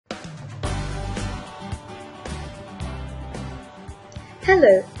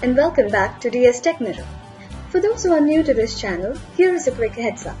Hello and welcome back to DS Tech Mirror. For those who are new to this channel, here is a quick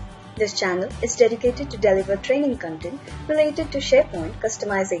heads up. This channel is dedicated to deliver training content related to SharePoint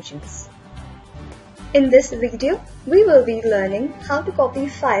customizations. In this video, we will be learning how to copy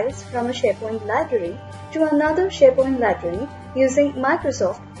files from a SharePoint library to another SharePoint library using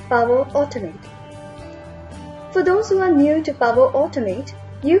Microsoft Power Automate. For those who are new to Power Automate,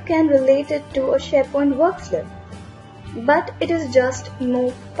 you can relate it to a SharePoint workflow, but it is just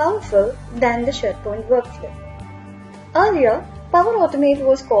more powerful than the SharePoint workflow. Earlier, Power Automate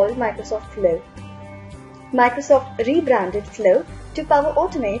was called Microsoft Flow. Microsoft rebranded Flow to Power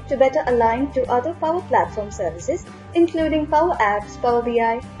Automate to better align to other Power Platform services, including Power Apps, Power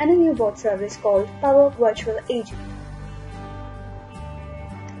BI, and a new bot service called Power Virtual Agent.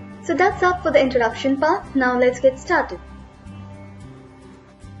 So that's up for the introduction part. Now let's get started.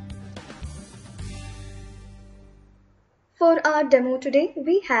 For our demo today,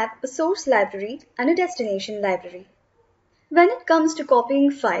 we have a source library and a destination library. When it comes to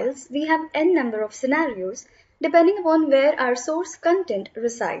copying files, we have n number of scenarios depending upon where our source content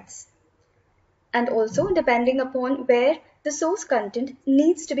resides, and also depending upon where the source content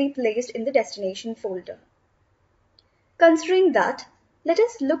needs to be placed in the destination folder. Considering that, let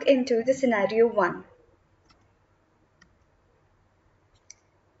us look into the scenario 1.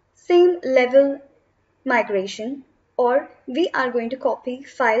 Same level migration, or we are going to copy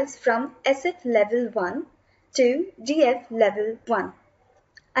files from SF level 1 to GF level 1.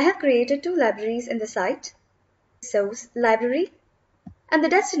 I have created two libraries in the site, source library and the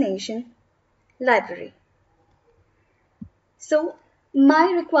destination library. So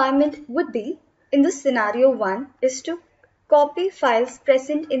my requirement would be, in this scenario 1, is to copy files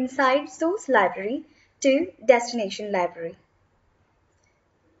present inside source library to destination library.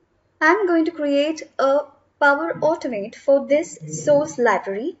 I'm going to create a Power Automate for this source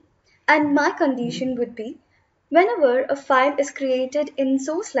library, and my condition would be, whenever a file is created in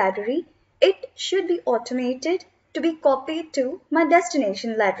source library, it should be automated to be copied to my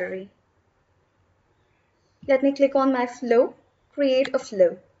destination library. Let me click on my flow, create a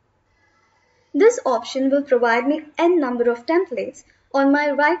flow. This option will provide me n number of templates on my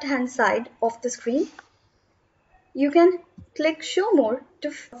right hand side of the screen. You can click show more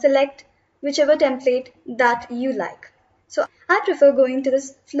to select whichever template that you like. So I prefer going to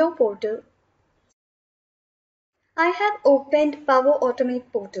this flow portal. I have opened Power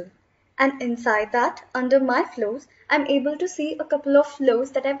Automate portal, and inside that, under my flows, I'm able to see a couple of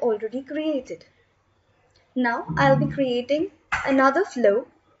flows that I've already created. Now I'll be creating another flow.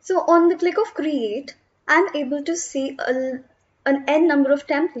 So on the click of create, I'm able to see an n number of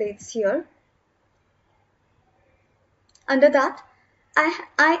templates here. Under that,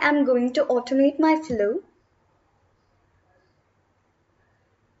 I am going to automate my flow.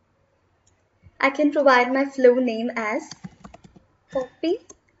 I can provide my flow name as copy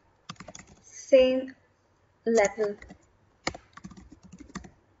same level.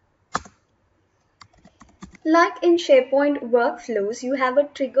 Like in SharePoint workflows, you have a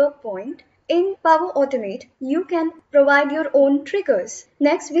trigger point. In Power Automate, you can provide your own triggers.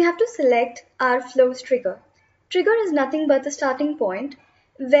 Next, we have to select our flow's trigger. Trigger is nothing but the starting point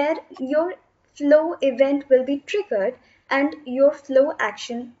where your flow event will be triggered and your flow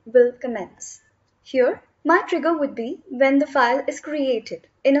action will commence. Here, my trigger would be when the file is created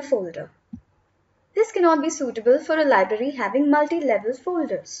in a folder. This cannot be suitable for a library having multi-level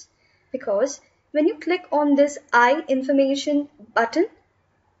folders, because when you click on this I information button,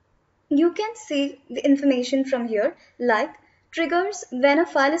 you can see the information from here, like triggers. When a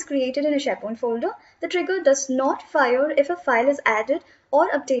file is created in a SharePoint folder, the trigger does not fire if a file is added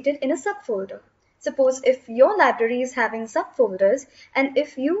or updated in a subfolder. Suppose if your library is having subfolders, and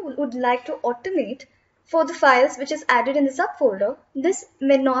if you would like to automate for the files which is added in the subfolder, this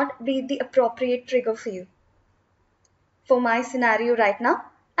may not be the appropriate trigger for you. For my scenario right now,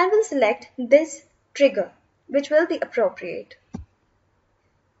 I will select this trigger, which will be appropriate.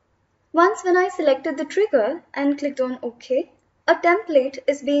 Once when I selected the trigger and clicked on OK, a template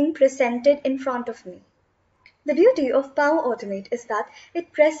is being presented in front of me. The beauty of Power Automate is that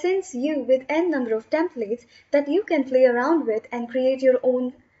it presents you with n number of templates that you can play around with and create your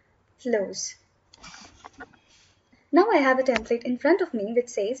own flows. Now I have a template in front of me which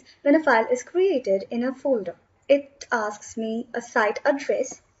says when a file is created in a folder. It asks me a site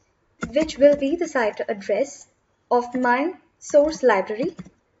address, which will be the site address of my source library.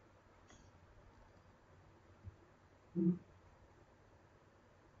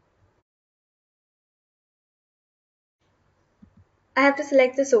 I have to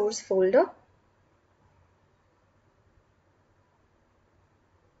select the source folder.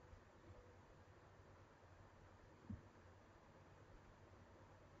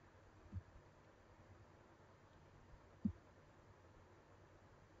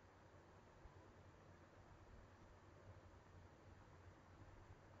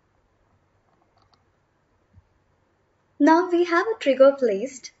 Now we have a trigger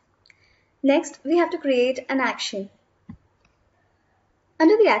placed. Next, we have to create an action.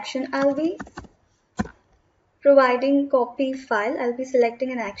 Under the action, I'll be providing copy file. I'll be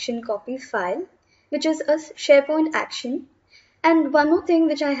selecting an action copy file, which is a SharePoint action. And one more thing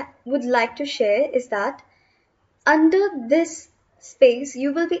which I would like to share is that under this space,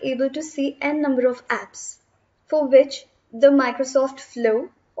 you will be able to see n number of apps for which the Microsoft Flow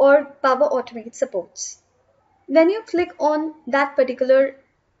or Power Automate supports. When you click on that particular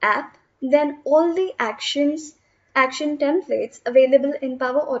app, then all the action templates available in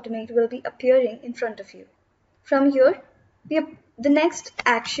Power Automate will be appearing in front of you. From here, the next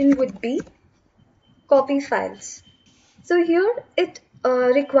action would be copy files. So here it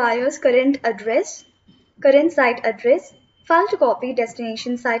requires current site address, file to copy,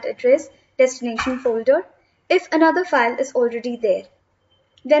 destination site address, destination folder. If another file is already there,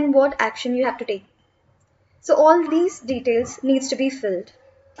 then what action you have to take. So all these details needs to be filled.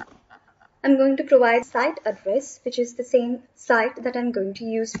 I'm going to provide site address, which is the same site that I'm going to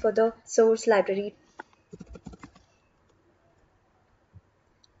use for the source library.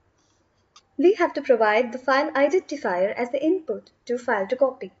 We have to provide the file identifier as the input to file to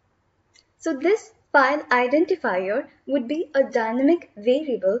copy. So this file identifier would be a dynamic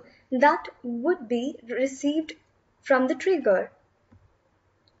variable that would be received from the trigger.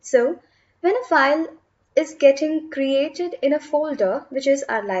 So when a file is getting created in a folder, which is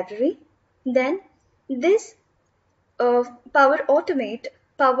our library, then this Power Automate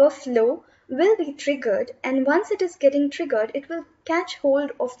Power Flow will be triggered, and once it is getting triggered, it will catch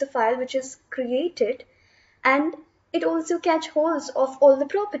hold of the file which is created, and it also catch holds of all the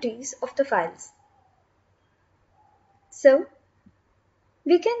properties of the files. So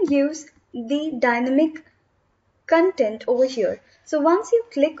we can use the dynamic content over here. So once you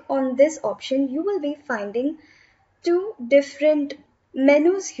click on this option, you will be finding two different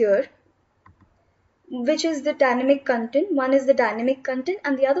menus here, which is the dynamic content. One is the dynamic content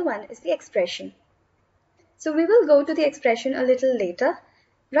and the other one is the expression. So we will go to the expression a little later.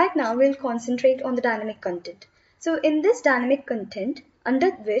 Right now we'll concentrate on the dynamic content. So in this dynamic content,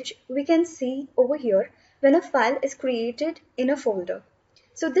 under which we can see over here when a file is created in a folder.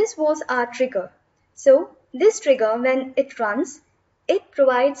 So this was our trigger. So this trigger, when it runs, it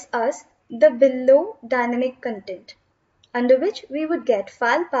provides us the below dynamic content, under which we would get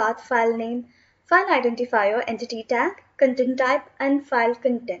file path, file name, file identifier, entity tag, content type, and file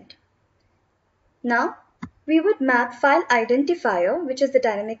content. Now, we would map file identifier, which is the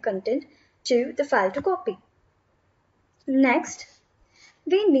dynamic content, to the file to copy. Next,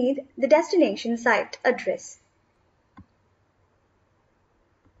 we need the destination site address.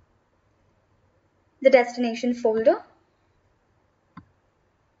 The destination folder,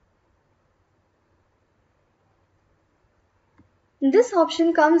 this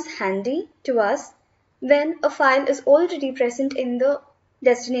option comes handy to us when a file is already present in the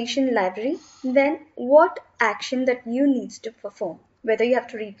destination library, then what action that you need to perform, whether you have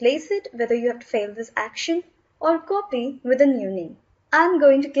to replace it, whether you have to fail this action or copy with a new name. I'm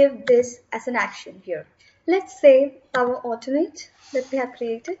going to give this as an action here. Let's say Power Automate that we have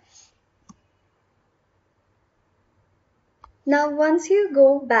created. Now once you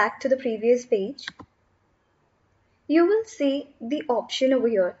go back to the previous page, you will see the option over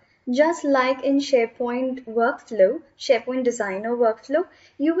here. Just like in SharePoint workflow, SharePoint designer workflow,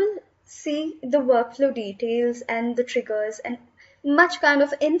 you will see the workflow details and the triggers and much kind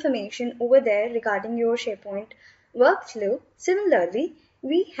of information over there regarding your SharePoint workflow. Similarly,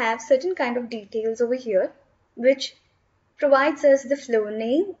 we have certain kind of details over here which provides us the flow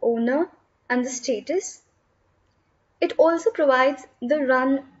name, owner, and the status. It also provides the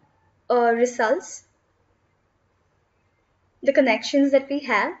run results, the connections that we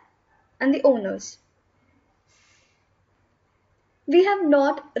have, and the owners. We have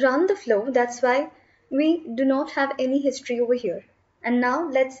not run the flow, that's why we do not have any history over here. And now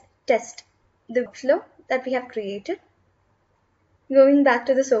let's test the flow that we have created. Going back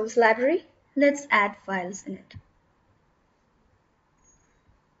to the source library, let's add files in it.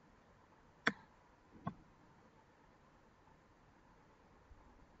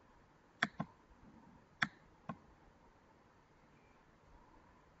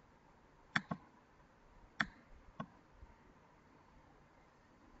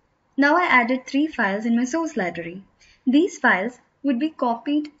 Now I added 3 files in my source library. These files would be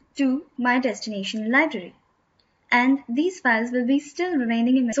copied to my destination library, and these files will be still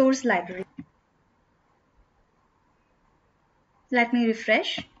remaining in my source library. Let me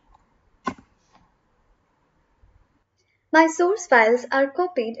refresh. My source files are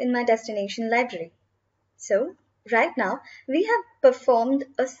copied in my destination library. So Right now, we have performed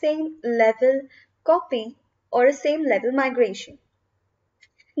a same level copy or a same level migration.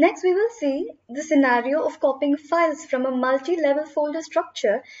 Next, we will see the scenario of copying files from a multi-level folder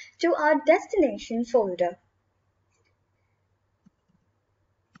structure to our destination folder.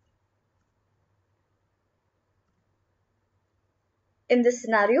 In this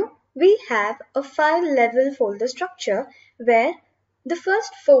scenario, we have a file-level folder structure where the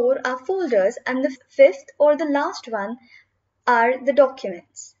first four are folders and the fifth or the last one are the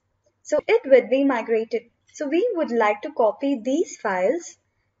documents. So it would be migrated. So we would like to copy these files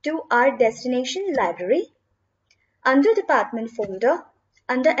to our destination library under department folder,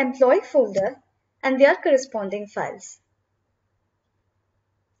 under employee folder, and their corresponding files.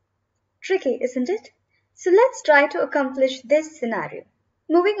 Tricky, isn't it? So let's try to accomplish this scenario.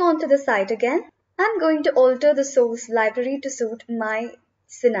 Moving on to the site again, I'm going to alter the source library to suit my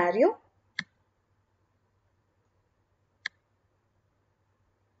scenario.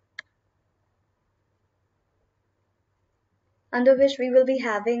 Under which we will be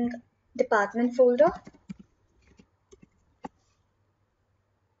having department folder.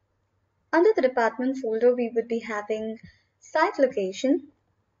 Under the department folder, we would be having site location,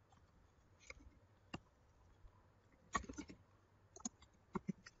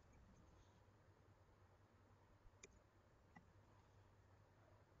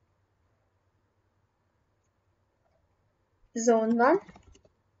 zone 1,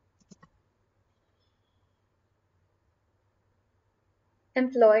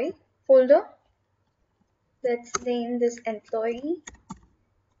 employee folder. Let's name this employee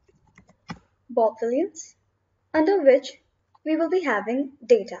Bob Williams, under which we will be having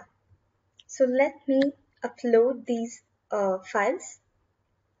data. So let me upload these files.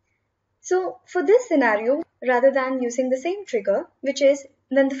 So for this scenario, rather than using the same trigger, which is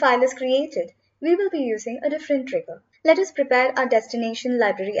when the file is created, we will be using a different trigger. Let us prepare our destination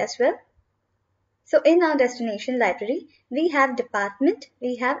library as well. So in our destination library, we have department,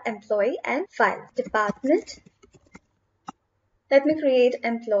 we have employee and file. Department. Let me create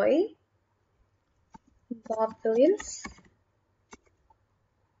employee Bob Williams.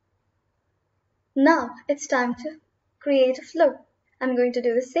 Now it's time to create a flow. I'm going to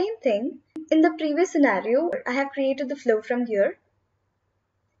do the same thing. In the previous scenario, I have created the flow from here.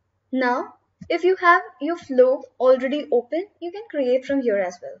 Now, if you have your flow already open, you can create from here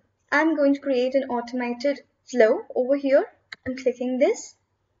as well. I'm going to create an automated flow over here. I'm clicking this.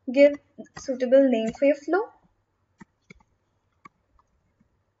 Give suitable name for your flow.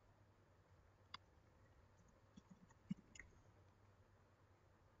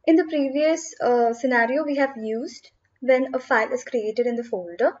 In the previous scenario, we have used when a file is created in the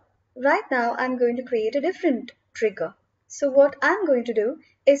folder. Right now, I'm going to create a different trigger. So what I'm going to do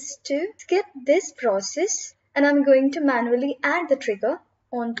is to skip this process and I'm going to manually add the trigger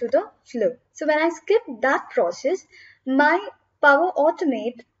onto the flow. So when I skip that process, my Power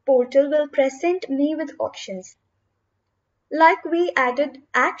Automate portal will present me with options. Like we added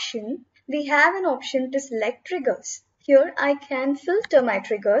action, we have an option to select triggers. Here I can filter my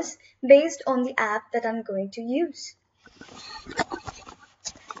triggers based on the app that I'm going to use.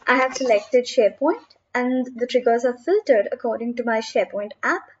 I have selected SharePoint and the triggers are filtered according to my SharePoint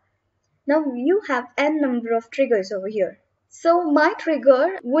app. Now you have n number of triggers over here. So my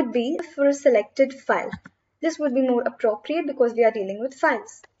trigger would be for a selected file. This would be more appropriate because we are dealing with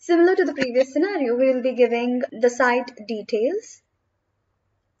files. Similar to the previous scenario, we will be giving the site details,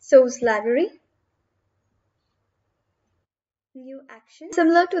 source library, new action.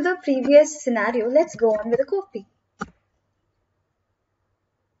 Similar to the previous scenario, let's go on with a copy.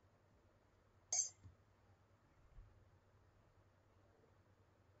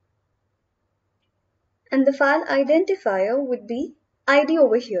 And the file identifier would be ID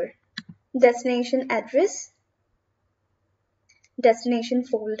over here. Destination address, destination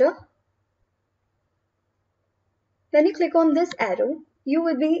folder. When you click on this arrow, you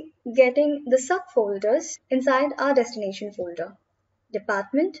will be getting the subfolders inside our destination folder.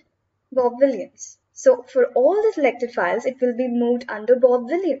 Department, Bob Williams. So for all the selected files, it will be moved under Bob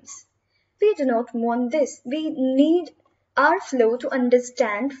Williams. We do not want this. We need our flow to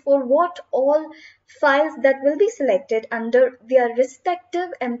understand for what all files that will be selected under their respective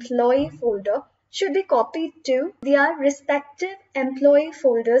employee folder should be copied to their respective employee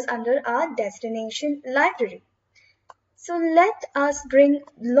folders under our destination library. So let us bring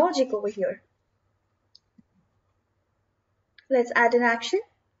logic over here. Let's add an action.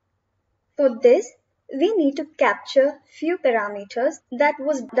 For this, we need to capture few parameters that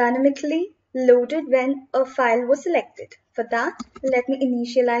was dynamically loaded when a file was selected. For that, let me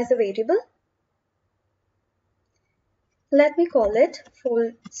initialize the variable. Let me call it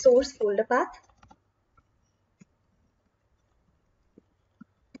source folder path.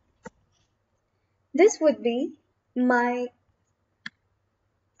 This would be my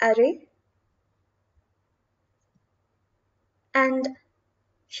array, and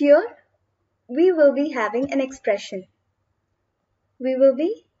here we will be having an expression. We will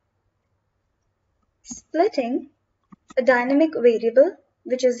be splitting a dynamic variable,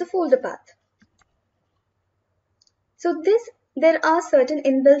 which is the folder path. So there are certain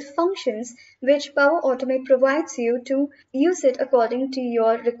inbuilt functions which Power Automate provides you to use it according to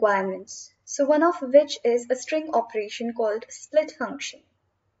your requirements. So one of which is a string operation called split function.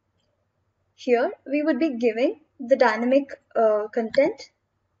 Here we would be giving the dynamic content.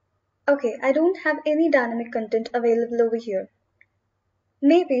 Okay, I don't have any dynamic content available over here.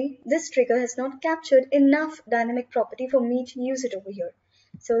 Maybe this trigger has not captured enough dynamic property for me to use it over here.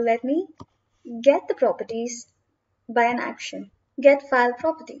 So let me get the properties by an action. Get file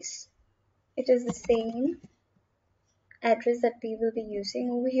properties. It is the same address that we will be using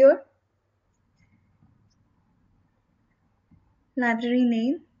over here. Library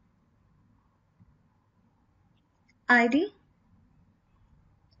name, ID,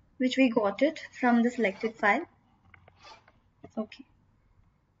 which we got it from the selected file. Okay.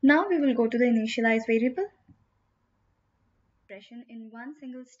 Now we will go to the initialize variable. Expression in one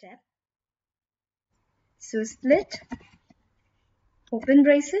single step. So split, open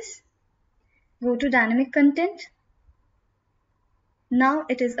braces, go to dynamic content. Now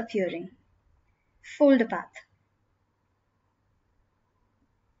it is appearing. Folder path.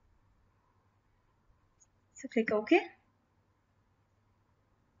 So click OK.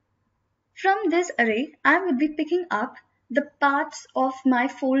 From this array, I would be picking up the parts of my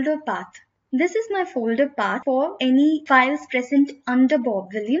folder path. This is my folder path for any files present under Bob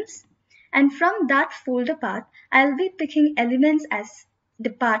Williams. And from that folder path, I'll be picking elements as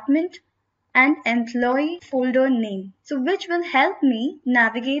department and employee folder name. So which will help me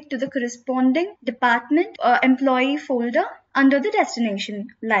navigate to the corresponding department or employee folder under the destination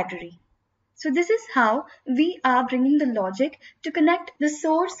library. So this is how we are bringing the logic to connect the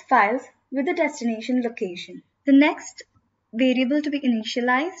source files with the destination location. The next variable to be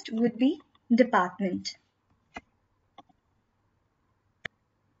initialized would be department.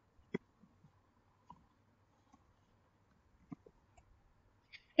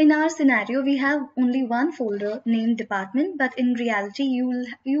 In our scenario, we have only one folder named department, but in reality,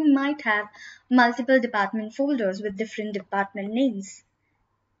 you might have multiple department folders with different department names.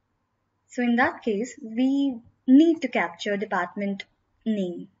 So in that case, we need to capture department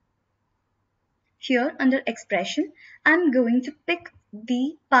name. Here under expression, I'm going to pick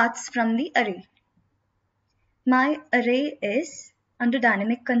the paths from the array. My array is under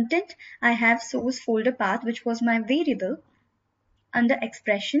dynamic content. I have source folder path, which was my variable. Under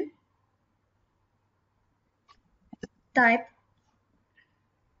expression, type,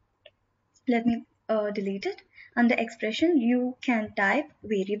 let me delete it. Under expression, you can type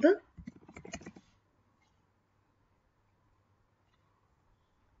variable.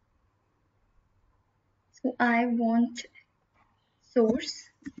 So I want source.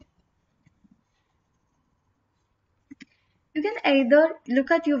 You can either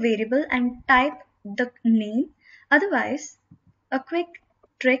look at your variable and type the name. Otherwise, a quick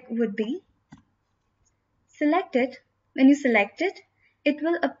trick would be select it. When you select it, it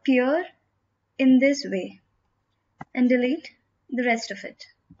will appear in this way and delete the rest of it.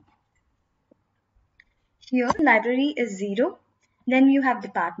 Here library is 0, then you have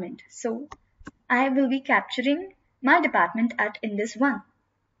department. So I will be capturing my department at index 1.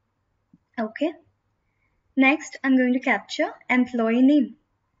 Okay. Next I'm going to capture employee name.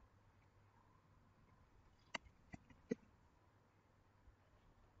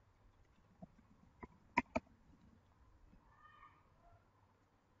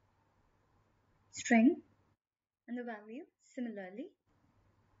 String and the value similarly.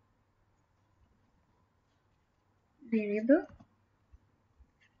 Variable.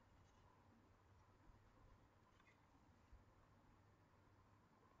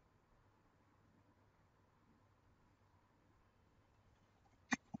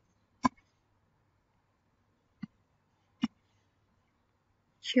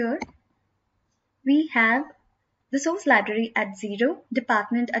 Here we have the source library at 0,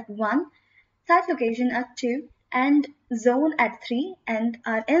 department at 1, site location at 2, and zone at 3, and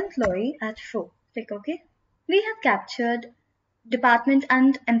our employee at 4. Click OK. We have captured department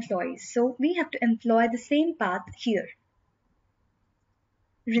and employees, so we have to employ the same path here.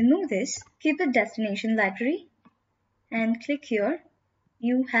 Remove this, keep it destination library, and click here.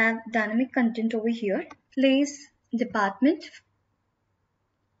 You have dynamic content over here. Place department,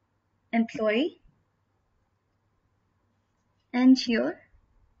 employee, and here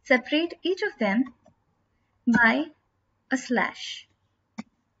separate each of them by a slash.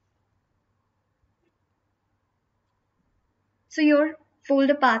 So your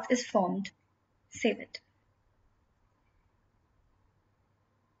folder path is formed. Save it.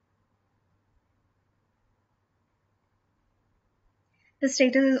 The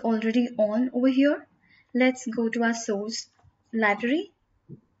status is already on over here. Let's go to our source library.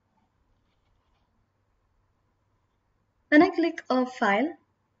 When I click a file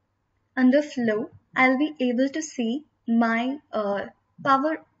under flow, I'll be able to see my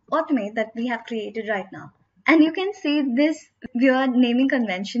Power Automate that we have created right now. And you can see this weird naming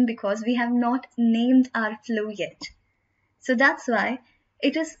convention because we have not named our flow yet. So that's why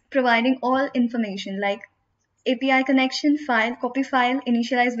it is providing all information like API connection, file, copy file,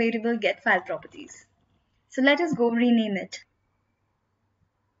 initialize variable, get file properties. So let us go rename it.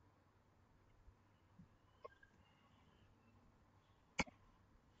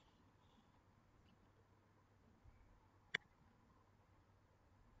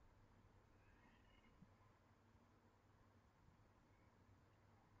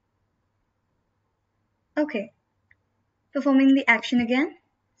 Okay, performing the action again.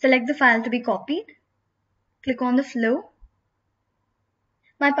 Select the file to be copied. Click on the flow.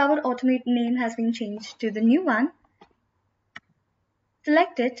 My Power Automate name has been changed to the new one.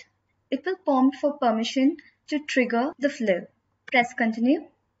 Select it. It will prompt for permission to trigger the flow. Press continue.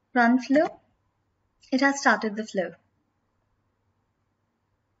 Run flow. It has started the flow.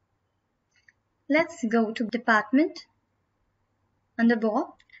 Let's go to department. Under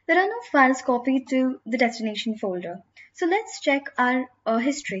Bob, there are no files copied to the destination folder. So let's check our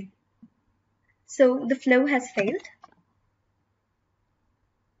history. So the flow has failed.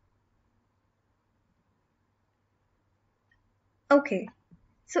 Okay,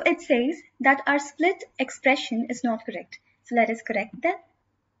 so it says that our split expression is not correct. So let us correct that.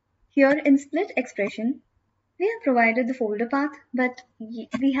 Here in split expression, we have provided the folder path, but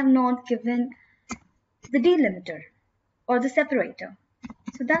we have not given the delimiter or the separator.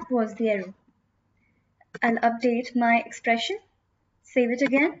 So that was the error. I'll update my expression, save it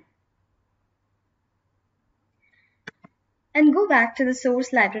again, and go back to the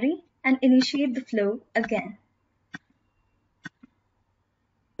source library and initiate the flow again.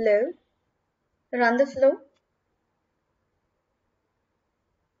 Flow, run the flow,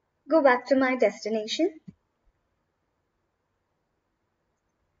 go back to my destination,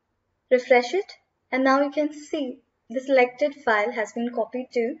 refresh it, and now you can see the selected file has been copied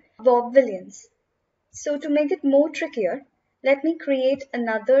to Bob Williams. So to make it more trickier, let me create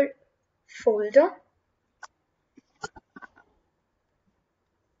another folder.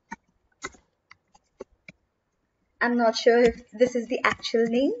 I'm not sure if this is the actual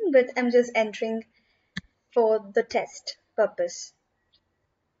name, but I'm just entering for the test purpose.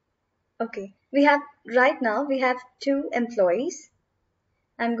 Okay, right now we have 2 employees.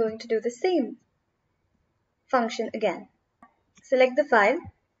 I'm going to do the same function again. Select the file,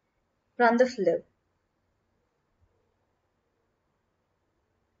 run the flow.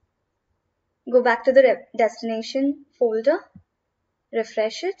 Go back to the destination folder,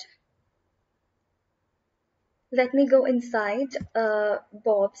 refresh it. Let me go inside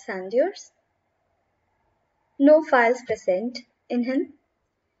Bob Sanders. No files present in him.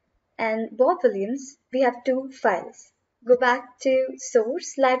 And Bob Williams, we have 2 files. Go back to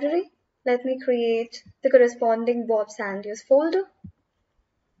source library. Let me create the corresponding Bob Sanders folder.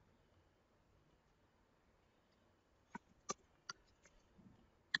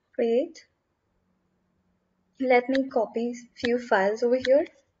 Create. Let me copy few files over here.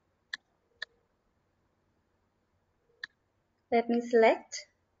 Let me select.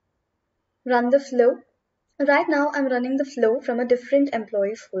 Run the flow. Right now I'm running the flow from a different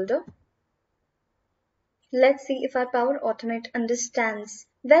employee folder. Let's see if our Power Automate understands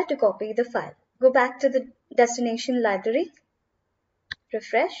where to copy the file. Go back to the destination library.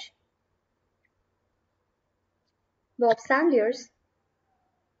 Refresh. Bob Sanders.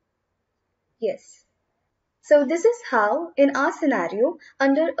 Yes. So this is how, in our scenario,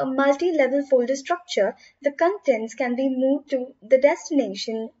 under a multi-level folder structure, the contents can be moved to the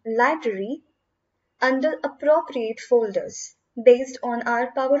destination library under appropriate folders based on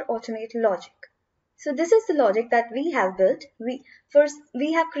our Power Automate logic. So this is the logic that we have built. First,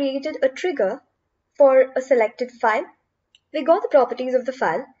 we have created a trigger for a selected file. We got the properties of the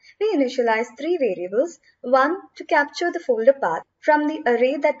file. We initialized 3 variables, one to capture the folder path from the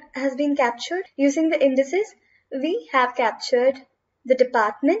array that has been captured. Using the indices, we have captured the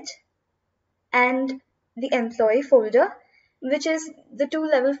department and the employee folder, which is the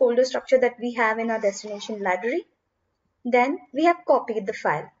two-level folder structure that we have in our destination library. Then we have copied the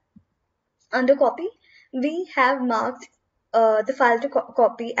file. Under copy, we have marked the file to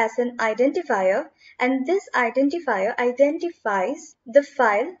copy as an identifier, and this identifier identifies the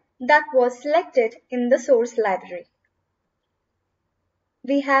file that was selected in the source library.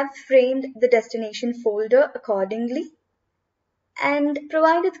 We have framed the destination folder accordingly and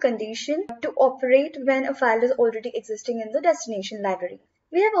provided the condition to operate when a file is already existing in the destination library.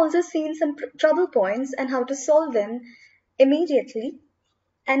 We have also seen some trouble points and how to solve them immediately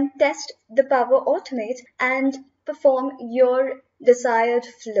and test the Power Automate and perform your desired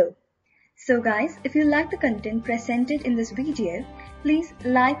flow. So guys, if you like the content presented in this video, please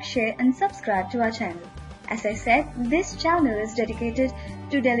like, share and subscribe to our channel. As I said, this channel is dedicated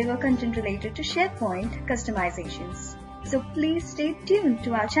to deliver content related to SharePoint customizations. So please stay tuned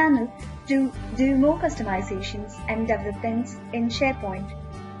to our channel to do more customizations and developments in SharePoint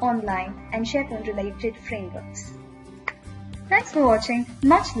Online and SharePoint related frameworks. Thanks for watching.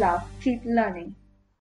 Much love. Keep learning.